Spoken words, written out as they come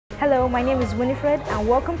Hello, my name is Winifred and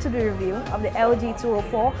welcome to the review of the LG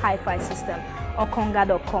 204 Hi-Fi system on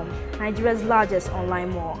Konga.com, Nigeria's largest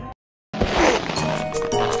online mall.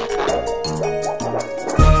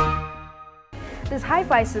 This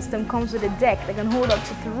Hi-Fi system comes with a deck that can hold up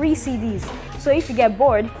to 3 CDs, so if you get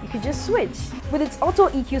bored, you could just switch. With its auto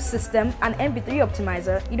EQ system and MP3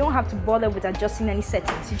 optimizer, you don't have to bother with adjusting any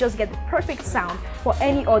settings, you just get the perfect sound for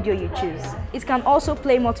any audio you choose. It can also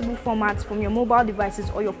play multiple formats from your mobile devices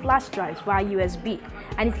or your flash drives via USB,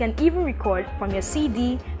 and it can even record from your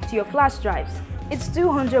CD to your flash drives. Its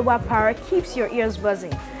 200-watt power keeps your ears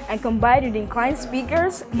buzzing, and combined with inclined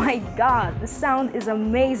speakers, my god, the sound is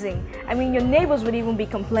amazing. I mean, your neighbors would even be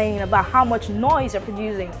complaining about how much noise you're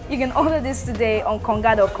producing. You can order this today on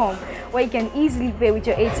Konga.com, where you can easily pay with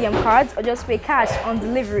your ATM cards or just pay cash on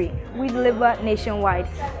delivery. We deliver nationwide.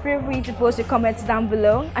 Feel free to post your comments down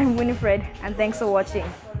below. I'm Winifred, and thanks for watching.